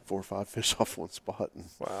catching 4 or 5 fish off one spot, and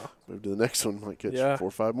moved to the next one, might catch 4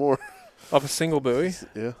 or 5 more off a single buoy.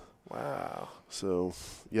 Yeah. Wow. So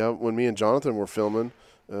when me and Jonathan were filming,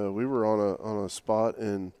 we were on a spot,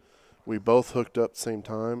 and we both hooked up at the same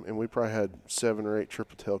time, and we probably had 7 or 8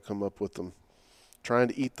 triple tail come up with them, trying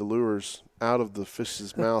to eat the lures out of the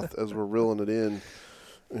fish's mouth as we're reeling it in,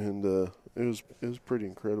 and it was pretty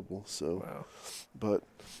incredible. So, but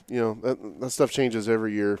that stuff changes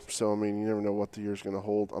every year. So I mean, you never know what the year's going to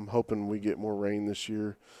hold. I'm hoping we get more rain this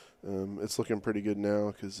year. It's looking pretty good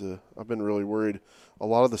now because I've been really worried. A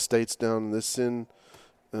lot of the states down in this end,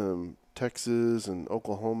 Texas and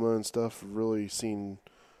Oklahoma and stuff, have really seen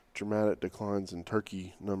dramatic declines in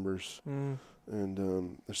turkey numbers.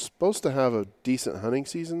 And they're supposed to have a decent hunting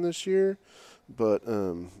season this year, but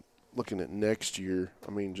looking at next year,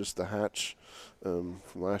 I mean, just the hatch from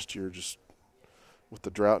last year, just with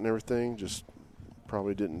the drought and everything, just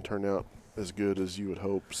probably didn't turn out as good as you would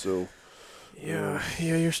hope. So,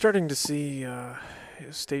 you're starting to see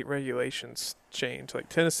state regulations change. Like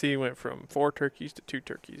Tennessee went from 4 turkeys to 2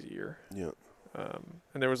 turkeys a year. Yeah.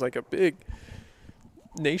 And there was like a big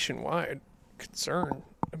nationwide concern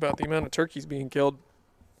about the amount of turkeys being killed,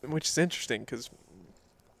 which is interesting because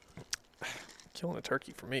killing a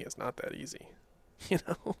turkey for me is not that easy.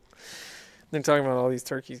 They're talking about all these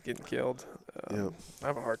turkeys getting killed. I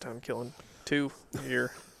have a hard time killing 2 a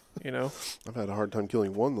year. I've had a hard time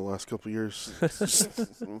killing 1 the last couple of years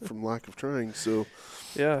from lack of trying. So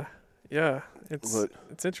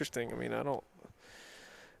it's interesting. I mean,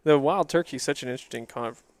 the wild turkey is such an interesting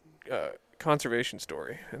conservation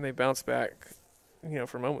story, and they bounce back,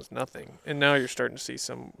 from almost nothing. And now you're starting to see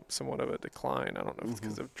somewhat of a decline. I don't know if it's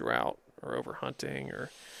because of drought or overhunting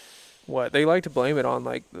or what. They like to blame it on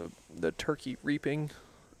like the turkey reaping,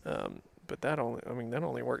 but that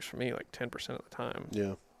only works for me like 10% of the time.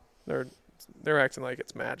 Yeah, they're acting like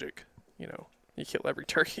it's magic. You kill every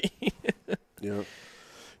turkey. Yeah.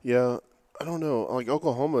 I don't know. Like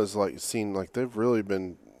Oklahoma is they've really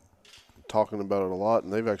been talking about it a lot,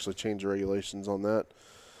 and they've actually changed the regulations on that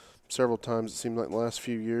several times. It seemed like the last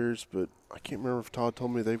few years, but I can't remember if Todd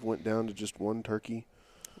told me they've went down to just 1 turkey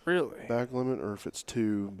bag limit, or if it's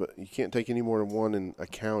 2. But you can't take any more than 1 in a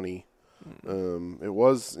county. It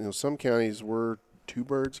was some counties were 2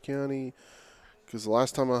 birds county, because the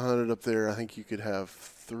last time I hunted up there, I think you could have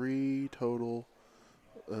 3 total,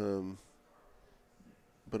 but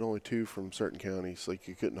only 2 from certain counties. Like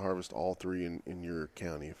you couldn't harvest all 3 in your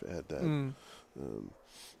county if it had that.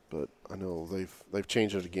 But I know they've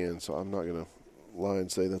changed it again, so I'm not gonna lie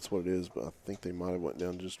and say that's what it is. But I think they might have went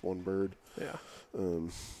down to just 1 bird. Yeah.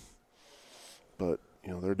 But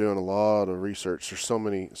they're doing a lot of research. There's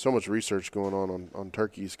so much research going on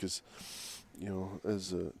turkeys because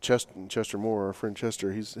as Chester Moore, our friend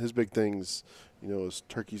Chester, his big things, as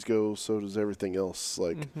turkeys go, so does everything else.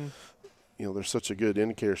 Like. They're such a good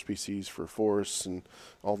indicator species for forests and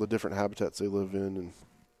all the different habitats they live in. And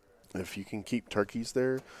if you can keep turkeys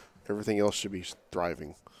there, everything else should be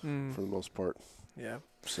thriving for the most part. Yeah.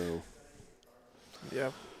 So. Yeah.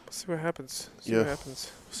 We'll see what happens.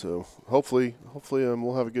 So hopefully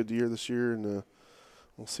we'll have a good year this year, and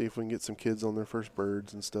we'll see if we can get some kids on their first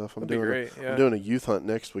birds and stuff. I'm doing a youth hunt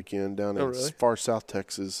next weekend down in far South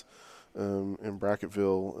Texas, in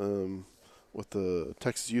Brackettville, with the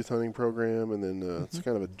Texas Youth Hunting Program, and then it's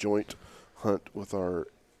kind of a joint hunt with our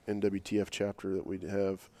NWTF chapter that we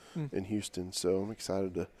have in Houston. So I'm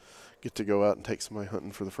excited to get to go out and take somebody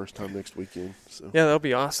hunting for the first time next weekend. So Yeah, that'll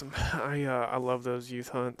be awesome. I love those youth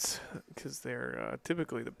hunts because they're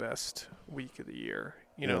typically the best week of the year.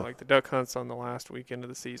 You know, like the duck hunts on the last weekend of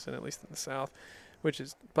the season, at least in the South, which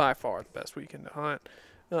is by far the best weekend to hunt.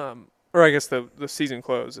 Or I guess the season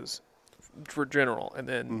closes for general, and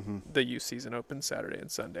then the youth season opens Saturday and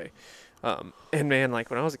Sunday. And man, like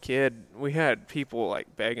when I was a kid, we had people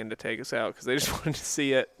like begging to take us out because they just wanted to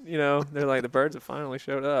see it. You know, they're like, the birds have finally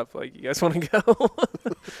showed up. Like, you guys want to go?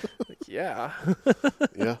 Like, yeah.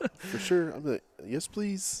 yeah, for sure. I'm like, yes,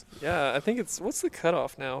 please. Yeah, I think what's the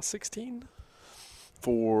cutoff now? 16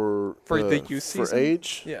 for the youth season for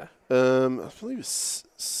age. Yeah. I believe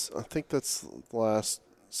I think that's last.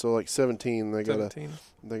 So like 17, they gotta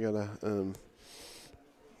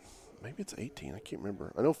maybe it's 18. I can't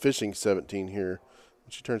remember. I know fishing's 17 here.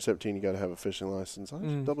 Once you turn 17, you got to have a fishing license. I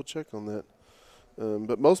should double check on that.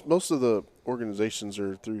 But most of the organizations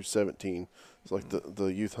are through 17. It's like the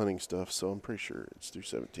youth hunting stuff. So I'm pretty sure it's through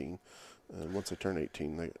 17. And once they turn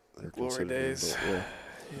 18, they're glory considered days. an adult.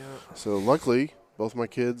 Yeah. So luckily, both my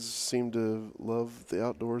kids seem to love the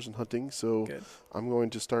outdoors and hunting. So Good. I'm going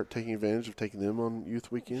to start taking advantage of taking them on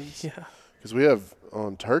youth weekends. Yeah. Because we have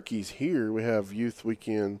on turkeys here, we have youth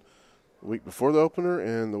weekend week before the opener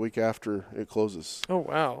and the week after it closes. Oh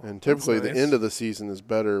wow! And typically That's nice. the end of the season is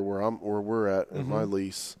better where we're at in my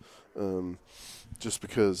lease, just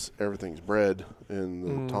because everything's bred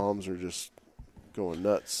and the toms are just going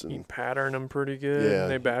nuts. And you pattern them pretty good. Yeah.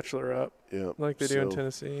 And they bachelor up. Yeah, like they do in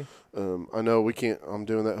Tennessee. I know we can't. I'm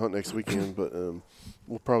doing that hunt next weekend, but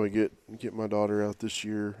we'll probably get my daughter out this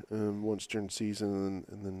year once during the season,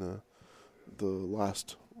 and then the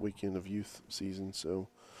last weekend of youth season. So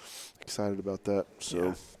excited about that.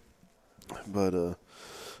 So, but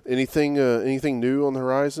anything new on the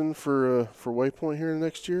horizon for Waypoint here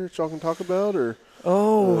next year that y'all can talk about, or?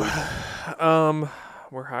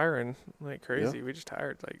 We're hiring like crazy. Yeah. We just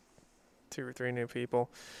hired like 2 or 3 new people.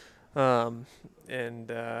 And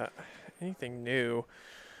anything new?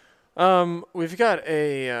 We've got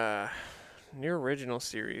a new original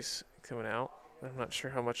series coming out. I'm not sure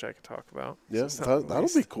how much I can talk about. Yeah, that'll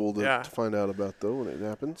be cool to find out about, though, when it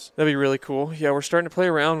happens. That'd be really cool. Yeah, we're starting to play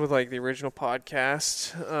around with like the original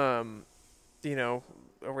podcast,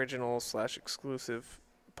 original/exclusive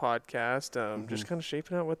podcast. Just kind of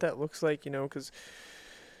shaping out what that looks like, because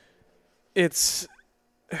it's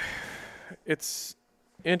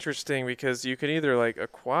interesting because you can either like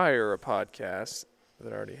acquire a podcast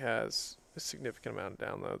that already has a significant amount of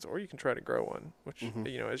downloads, or you can try to grow one, which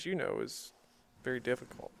as you know is very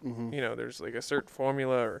difficult. There's like a certain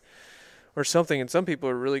formula or something, and some people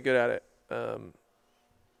are really good at it,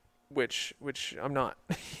 which I'm not.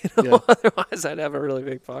 Otherwise I'd have a really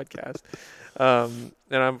big podcast. And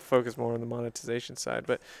I'm focused more on the monetization side.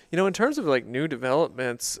 But in terms of like new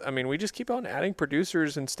developments, I mean, we just keep on adding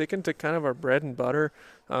producers and sticking to kind of our bread and butter,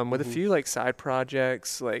 with a few like side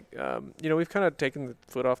projects. Like we've kind of taken the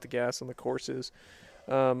foot off the gas on the courses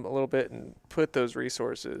a little bit and put those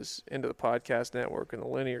resources into the podcast network and the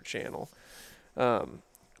linear channel.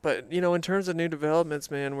 But in terms of new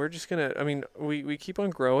developments, man, we're just we keep on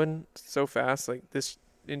growing so fast. Like this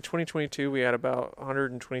in 2022, we had about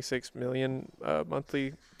 126 million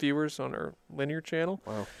monthly viewers on our linear channel.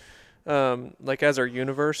 Wow. Like as our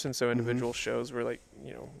universe, and so individual shows were like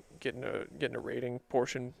getting a rating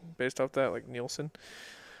portion based off that, like Nielsen.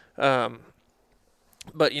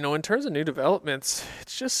 But in terms of new developments,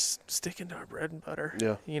 it's just sticking to our bread and butter.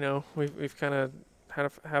 Yeah. We've kind of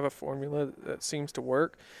have a formula that seems to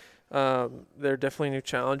work. There are definitely new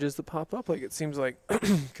challenges that pop up. Like it seems like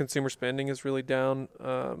consumer spending is really down.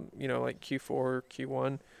 Like Q4,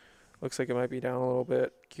 Q1 looks like it might be down a little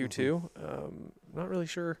bit. Q2, not really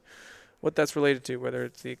sure what that's related to, whether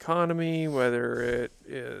it's the economy, whether it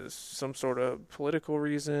is some sort of political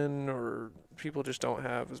reason, or people just don't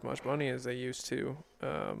have as much money as they used to.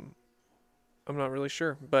 I'm not really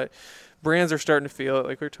sure, but brands are starting to feel it.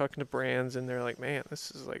 Like we're talking to brands and they're like, man,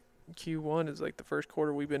 this is like Q1 is like the first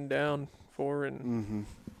quarter we've been down for in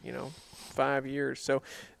 5 years. So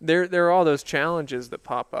there are all those challenges that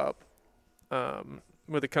pop up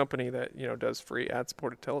with a company that does free ad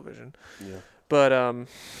supported television. Yeah. But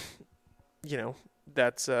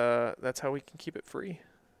that's how we can keep it free.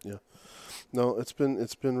 Yeah. No, it's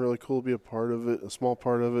been really cool to be a part of it, a small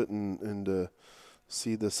part of it, and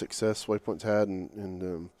see the success Waypoint's had,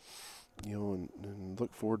 and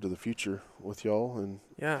look forward to the future with y'all and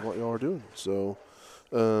what y'all are doing. So,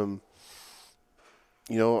 I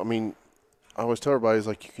mean, I always tell everybody is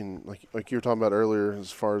like you can like you were talking about earlier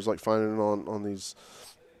as far as like finding it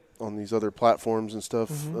on these other platforms and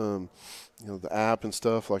stuff. the app and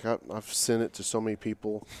stuff. Like I've sent it to so many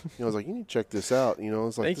people. I was like, you need to check this out.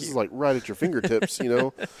 It's like this is like right at your fingertips.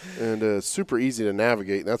 And it's super easy to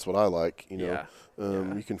navigate. That's what I like.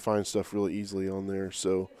 You can find stuff really easily on there.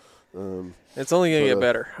 So it's only going to get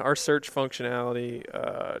better. Our search functionality,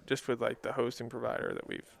 just with like the hosting provider that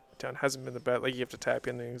we've done, hasn't been the best. Like you have to type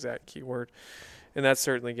in the exact keyword, and that's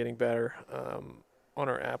certainly getting better. On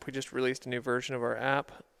our app, we just released a new version of our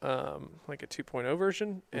app, like a 2.0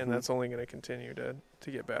 version, and that's only going to continue to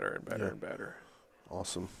get better and better and better.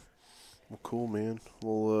 Awesome. Well, cool, man.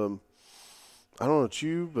 Well, I don't know about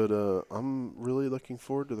you, but I'm really looking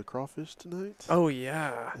forward to the crawfish tonight. Oh,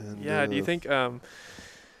 yeah. And, do you think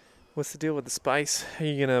what's the deal with the spice? Are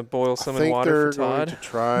you going to boil some in water for Todd? I think they're going to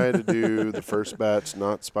try to do the first batch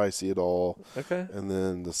not spicy at all. Okay. And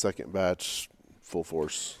then the second batch full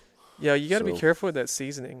force. Yeah, you got to be careful with that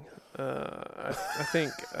seasoning. I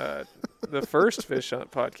think the first Fish Hunt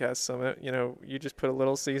Podcast Summit, you just put a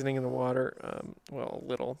little seasoning in the water. A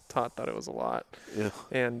little. Todd thought it was a lot. Yeah.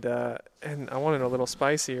 And I wanted a little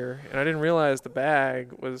spicier, and I didn't realize the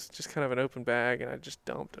bag was just kind of an open bag, and I just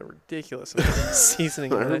dumped a ridiculous amount of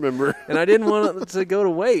seasoning in it. I remember. And I didn't want it to go to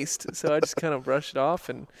waste, so I just kind of brushed it off,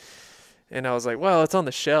 and I was like, well, it's on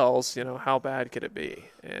the shells. How bad could it be?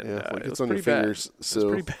 And it was gets on your fingers. So. It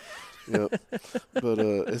was pretty bad. Yep. But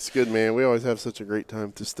it's good, man. We always have such a great time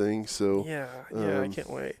with this thing. So yeah, I can't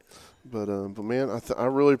wait. But man, I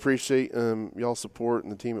really appreciate y'all's support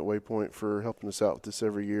and the team at Waypoint for helping us out with this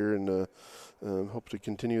every year, and hope to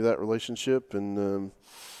continue that relationship. And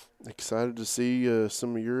excited to see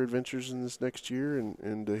some of your adventures in this next year,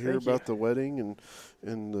 and to hear about the wedding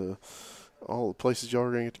and all the places y'all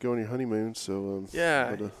are going to get to go on your honeymoon. So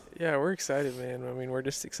we're excited, man. I mean, we're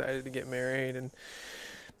just excited to get married and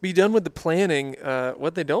be done with the planning.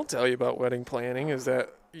 What they don't tell you about wedding planning is that,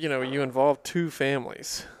 you involve two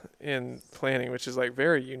families in planning, which is like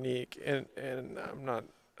very unique. And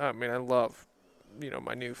I love,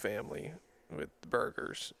 my new family with the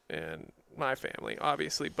Burgers and my family,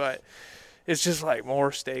 obviously, but it's just like more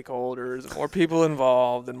stakeholders, and more people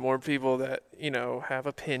involved, and more people that, have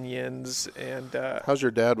opinions. And how's your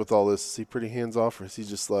dad with all this? Is he pretty hands off, or is he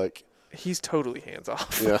just like? He's totally hands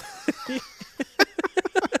off. Yeah.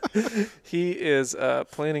 He is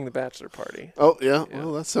planning the bachelor party. Oh, yeah.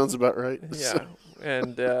 Well, that sounds about right. Yeah.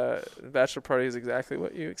 And the bachelor party is exactly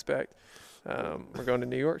what you expect. We're going to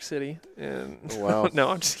New York City. And wow. No,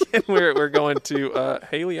 I'm just kidding. We're going to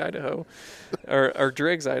Haley, Idaho, or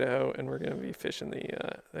Driggs, Idaho, and we're going to be fishing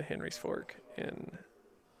the Henry's Fork in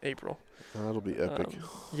April. That'll be epic.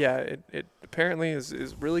 It apparently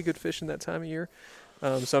is really good fishing that time of year.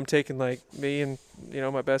 So I'm taking like me and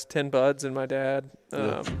my best 10 buds and my dad,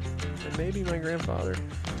 and maybe my grandfather.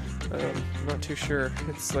 I'm not too sure.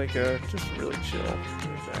 It's like just really chill.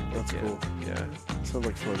 That's cool. Yeah. Sounds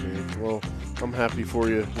like fun, man. Well, I'm happy for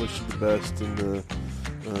you. Wish you the best, and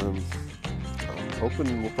I'm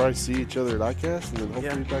hoping we'll probably see each other at ICAST, and then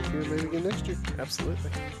hopefully back here maybe again next year. Absolutely.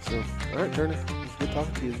 So, all right, Turner. Good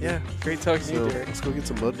talking to you. Yeah, great talking to you, Derek. Let's go get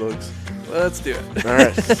some mud bugs. Let's do it. All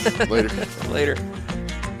right. Later. Later.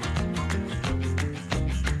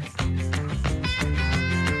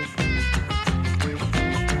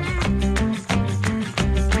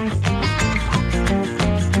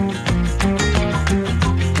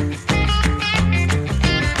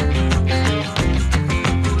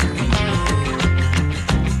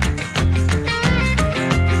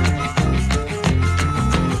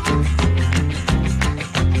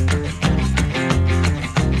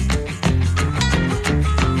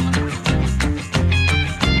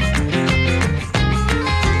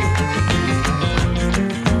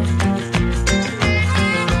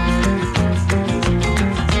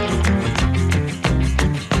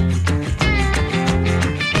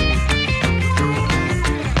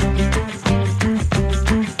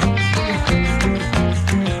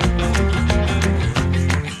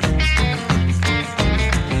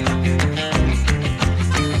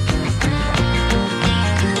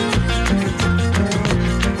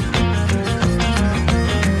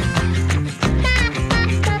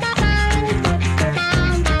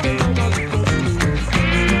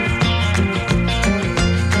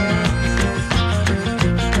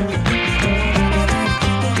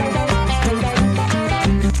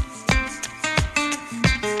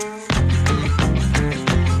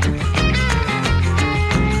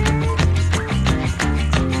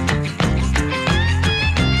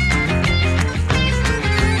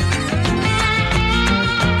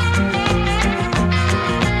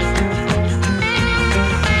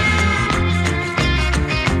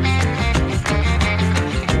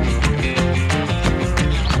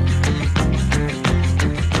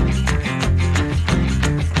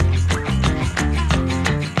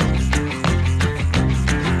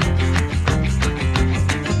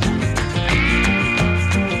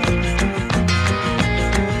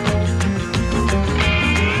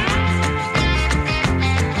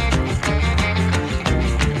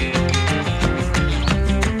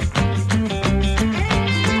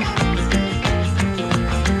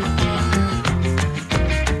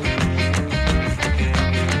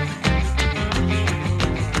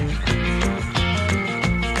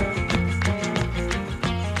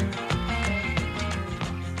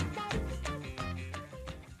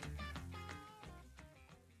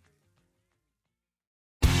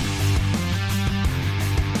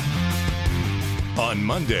 On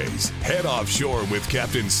Mondays, head offshore with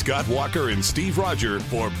Captain Scott Walker and Steve Roger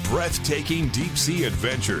for breathtaking deep-sea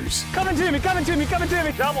adventures. Coming to me.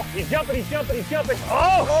 Double. He's jumping.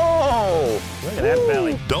 Oh! Look at that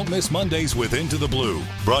belly. Don't miss Mondays with Into the Blue.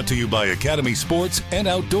 Brought to you by Academy Sports and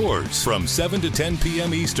Outdoors from 7 to 10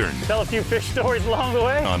 p.m. Eastern. Tell a few fish stories along the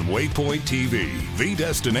way. On Waypoint TV, the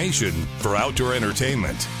destination for outdoor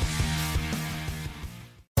entertainment.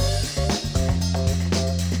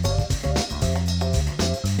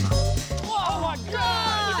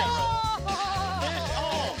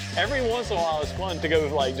 Every once in a while, it's fun to go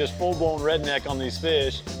like just full-blown redneck on these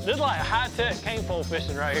fish. This is like high-tech cane pole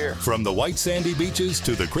fishing right here. From the white sandy beaches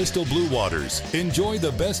to the crystal blue waters, enjoy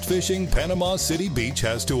the best fishing Panama City Beach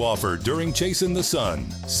has to offer during Chasing the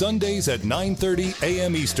Sun. Sundays at 9:30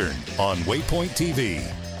 a.m. Eastern on Waypoint TV,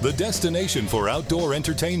 the destination for outdoor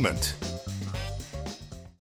entertainment.